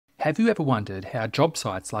Have you ever wondered how job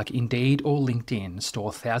sites like Indeed or LinkedIn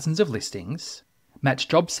store thousands of listings, match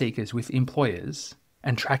job seekers with employers,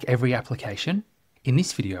 and track every application? In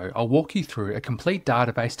this video, I'll walk you through a complete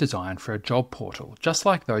database design for a job portal, just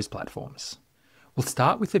like those platforms. We'll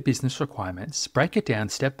start with the business requirements, break it down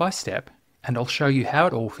step by step, and I'll show you how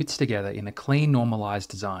it all fits together in a clean,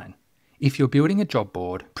 normalized design. If you're building a job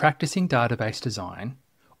board, practicing database design,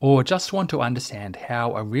 or just want to understand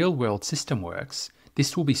how a real-world system works,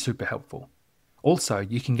 this will be super helpful. Also,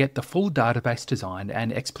 you can get the full database design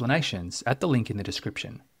and explanations at the link in the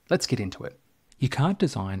description. Let's get into it. You can't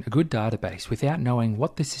design a good database without knowing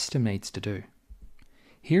what the system needs to do.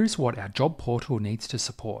 Here's what our job portal needs to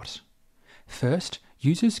support. First,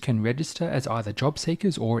 users can register as either job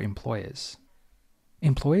seekers or employers.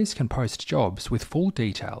 Employers can post jobs with full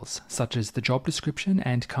details, such as the job description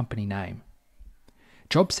and company name.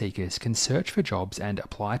 Job seekers can search for jobs and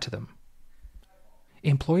apply to them.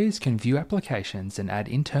 Employers can view applications and add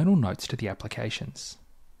internal notes to the applications.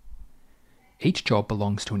 Each job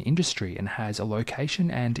belongs to an industry and has a location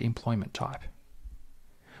and employment type.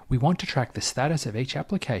 We want to track the status of each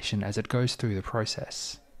application as it goes through the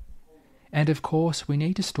process. And of course, we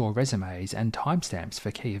need to store resumes and timestamps for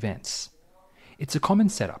key events. It's a common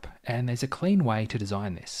setup, and there's a clean way to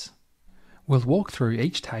design this. We'll walk through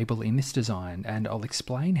each table in this design and I'll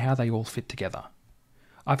explain how they all fit together.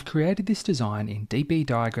 I've created this design in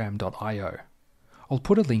dbdiagram.io. I'll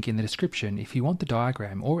put a link in the description if you want the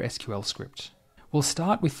diagram or SQL script. We'll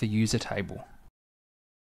start with the user table.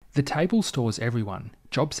 The table stores everyone,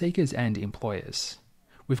 job seekers and employers.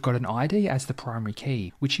 We've got an ID as the primary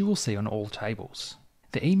key, which you will see on all tables.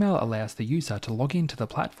 The email allows the user to log into the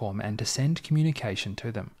platform and to send communication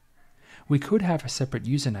to them. We could have a separate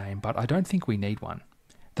username, but I don't think we need one.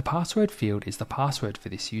 The password field is the password for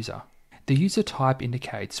this user. The user type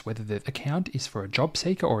indicates whether the account is for a job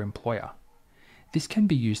seeker or employer. This can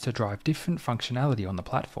be used to drive different functionality on the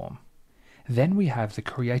platform. Then we have the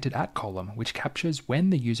created at column, which captures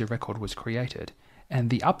when the user record was created, and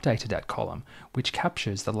the updated at column, which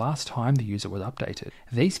captures the last time the user was updated.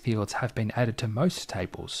 These fields have been added to most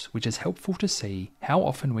tables, which is helpful to see how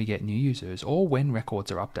often we get new users or when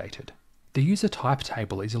records are updated. The user type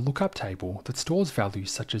table is a lookup table that stores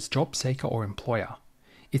values such as job seeker or employer.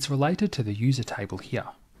 It's related to the user table here.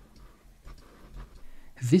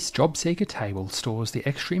 This job seeker table stores the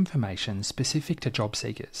extra information specific to job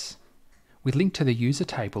seekers. We link to the user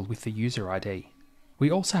table with the user ID. We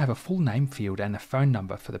also have a full name field and a phone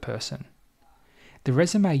number for the person. The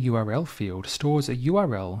resume URL field stores a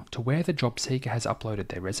URL to where the job seeker has uploaded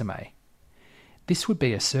their resume. This would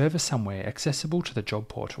be a server somewhere accessible to the job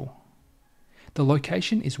portal. The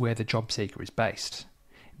location is where the job seeker is based.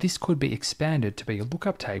 This could be expanded to be a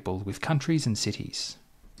lookup table with countries and cities.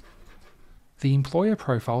 The employer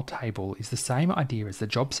profile table is the same idea as the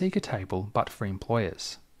job seeker table, but for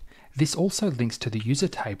employers. This also links to the user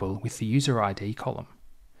table with the user ID column.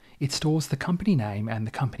 It stores the company name and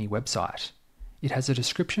the company website. It has a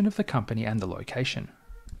description of the company and the location.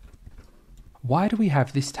 Why do we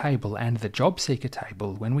have this table and the job seeker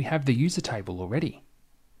table when we have the user table already?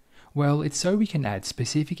 Well, it's so we can add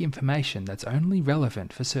specific information that's only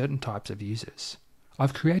relevant for certain types of users.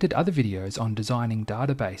 I've created other videos on designing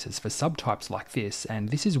databases for subtypes like this, and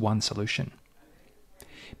this is one solution.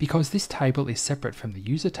 Because this table is separate from the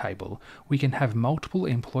user table, we can have multiple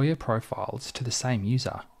employer profiles to the same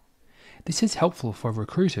user. This is helpful for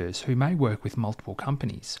recruiters who may work with multiple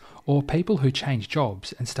companies, or people who change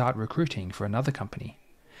jobs and start recruiting for another company.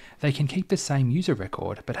 They can keep the same user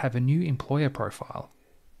record but have a new employer profile.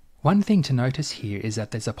 One thing to notice here is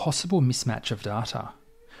that there's a possible mismatch of data.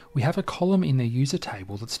 We have a column in the user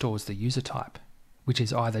table that stores the user type, which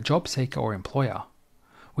is either job seeker or employer.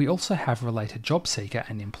 We also have related job seeker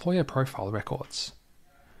and employer profile records.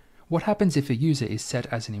 What happens if a user is set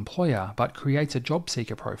as an employer but creates a job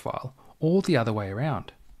seeker profile, or the other way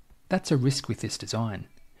around? That's a risk with this design.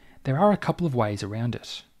 There are a couple of ways around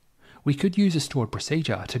it. We could use a stored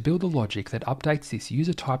procedure to build a logic that updates this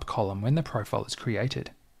user type column when the profile is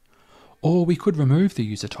created. Or we could remove the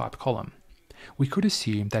user type column. We could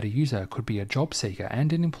assume that a user could be a job seeker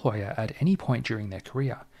and an employer at any point during their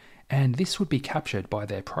career, and this would be captured by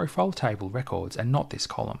their profile table records and not this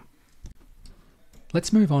column.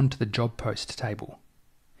 Let's move on to the job post table.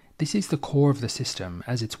 This is the core of the system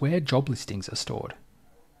as it's where job listings are stored.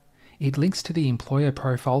 It links to the employer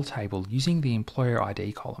profile table using the employer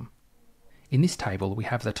ID column. In this table, we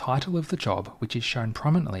have the title of the job, which is shown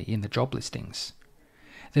prominently in the job listings.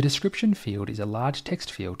 The description field is a large text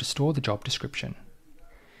field to store the job description.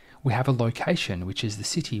 We have a location, which is the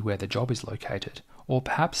city where the job is located, or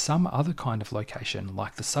perhaps some other kind of location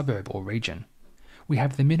like the suburb or region. We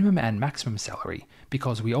have the minimum and maximum salary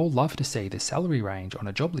because we all love to see the salary range on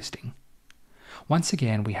a job listing. Once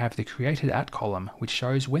again, we have the created at column, which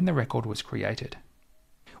shows when the record was created.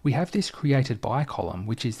 We have this created by column,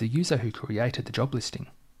 which is the user who created the job listing.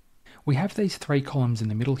 We have these three columns in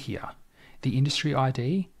the middle here, the industry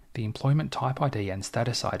ID, the employment type ID, and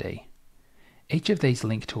status ID. Each of these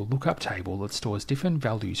link to a lookup table that stores different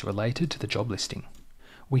values related to the job listing.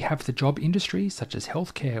 We have the job industries such as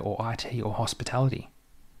healthcare or IT or hospitality.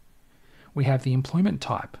 We have the employment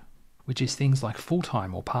type, which is things like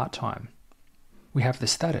full-time or part-time. We have the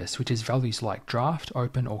status, which is values like draft,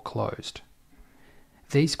 open, or closed.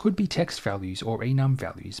 These could be text values or enum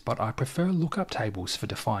values, but I prefer lookup tables for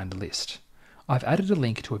defined list. I've added a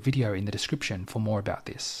link to a video in the description for more about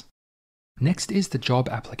this. Next is the job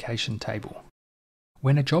application table.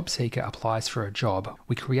 When a job seeker applies for a job,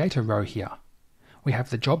 we create a row here. We have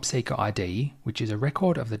the job seeker ID, which is a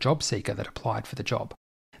record of the job seeker that applied for the job.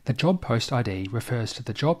 The job post ID refers to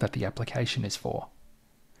the job that the application is for.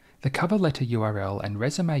 The cover letter URL and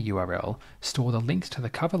resume URL store the links to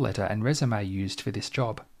the cover letter and resume used for this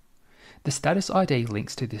job. The status ID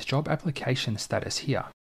links to this job application status here,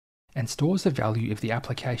 and stores the value of the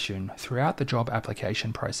application throughout the job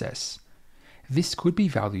application process. This could be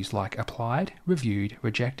values like applied, reviewed,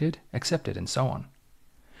 rejected, accepted, and so on.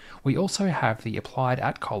 We also have the applied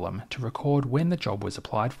at column to record when the job was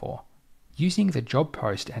applied for. Using the job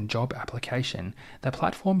post and job application, the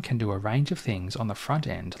platform can do a range of things on the front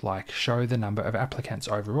end like show the number of applicants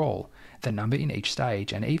overall, the number in each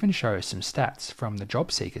stage, and even show some stats from the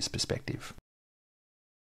job seeker's perspective.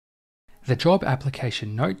 The job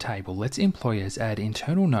application note table lets employers add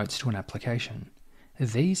internal notes to an application.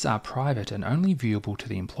 These are private and only viewable to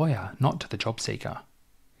the employer, not to the job seeker.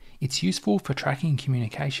 It's useful for tracking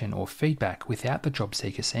communication or feedback without the job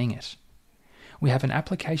seeker seeing it. We have an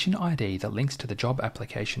application ID that links to the job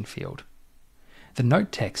application field. The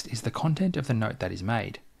note text is the content of the note that is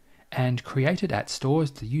made, and created at stores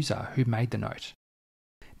the user who made the note.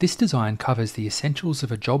 This design covers the essentials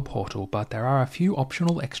of a job portal, but there are a few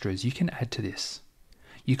optional extras you can add to this.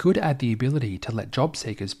 You could add the ability to let job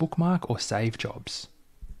seekers bookmark or save jobs.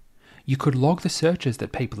 You could log the searches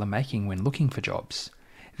that people are making when looking for jobs.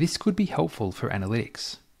 This could be helpful for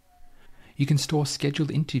analytics. You can store scheduled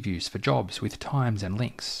interviews for jobs with times and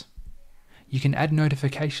links. You can add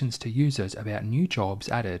notifications to users about new jobs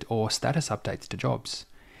added or status updates to jobs.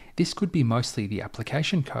 This could be mostly the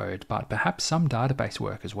application code, but perhaps some database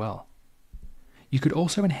work as well. You could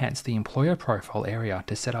also enhance the employer profile area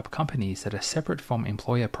to set up companies that are separate from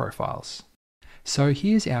employer profiles. So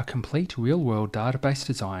here's our complete real-world database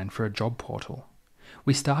design for a job portal.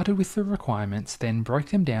 We started with the requirements, then broke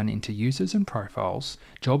them down into users and profiles,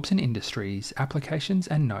 jobs and industries, applications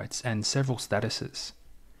and notes, and several statuses.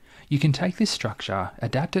 You can take this structure,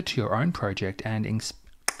 adapt it to your own project, and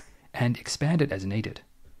expand it as needed.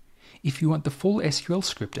 If you want the full SQL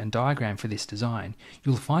script and diagram for this design,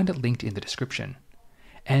 you'll find it linked in the description.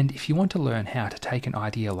 And if you want to learn how to take an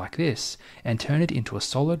idea like this and turn it into a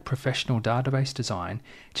solid professional database design,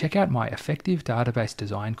 check out my Effective Database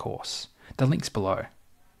Design course. The link's below.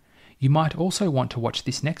 You might also want to watch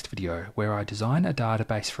this next video where I design a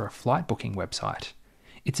database for a flight booking website.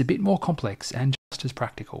 It's a bit more complex and just as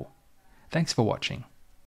practical. Thanks for watching.